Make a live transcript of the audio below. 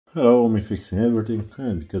Hello, me fixing everything,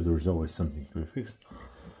 and because there's always something to be fixed,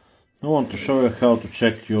 I want to show you how to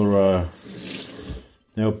check your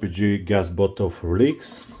LPG gas bottle for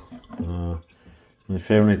leaks. My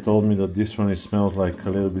family told me that this one smells like a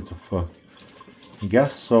little bit of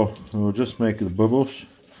gas, so we'll just make the bubbles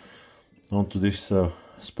onto this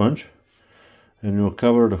sponge, and we'll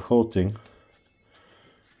cover the whole thing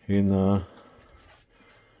in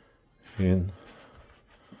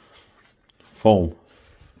foam.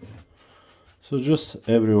 So just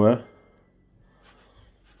everywhere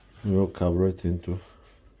we will cover it into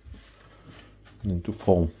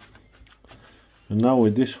foam. And now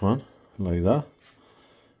with this one, like that,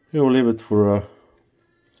 you will leave it for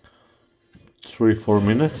 3-4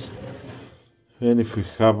 minutes. And if we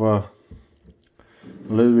have a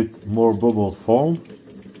little bit more bubbled foam,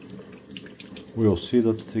 we'll see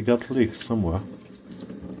that it got leaks somewhere.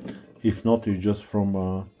 If not, it's just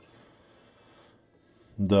from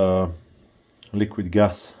the liquid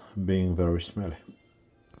gas being very smelly.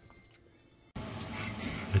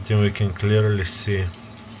 I think we can clearly see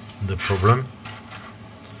the problem.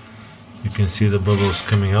 You can see the bubbles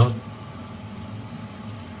coming out.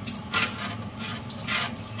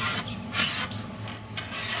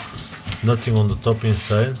 Nothing on the top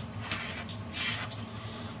inside.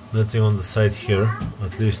 Nothing on the side here,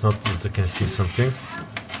 at least not that I can see something.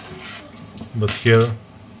 But here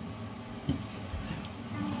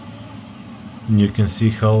you can see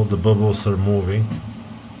how the bubbles are moving,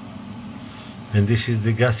 and this is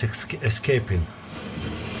the gas escaping.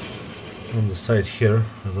 On the side here,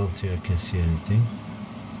 I don't think I can see anything.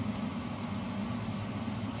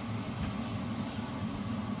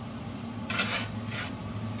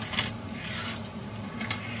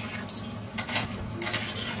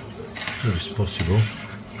 It is possible.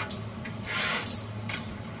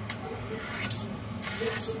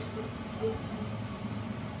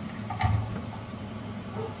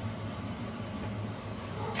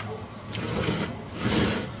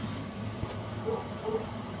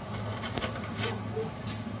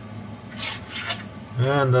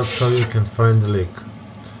 And that's how you can find the leak.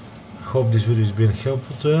 Hope this video has been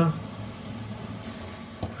helpful to you,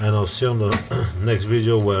 and I'll see you on the next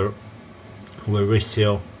video where we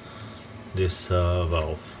seal this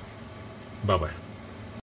valve. Bye bye.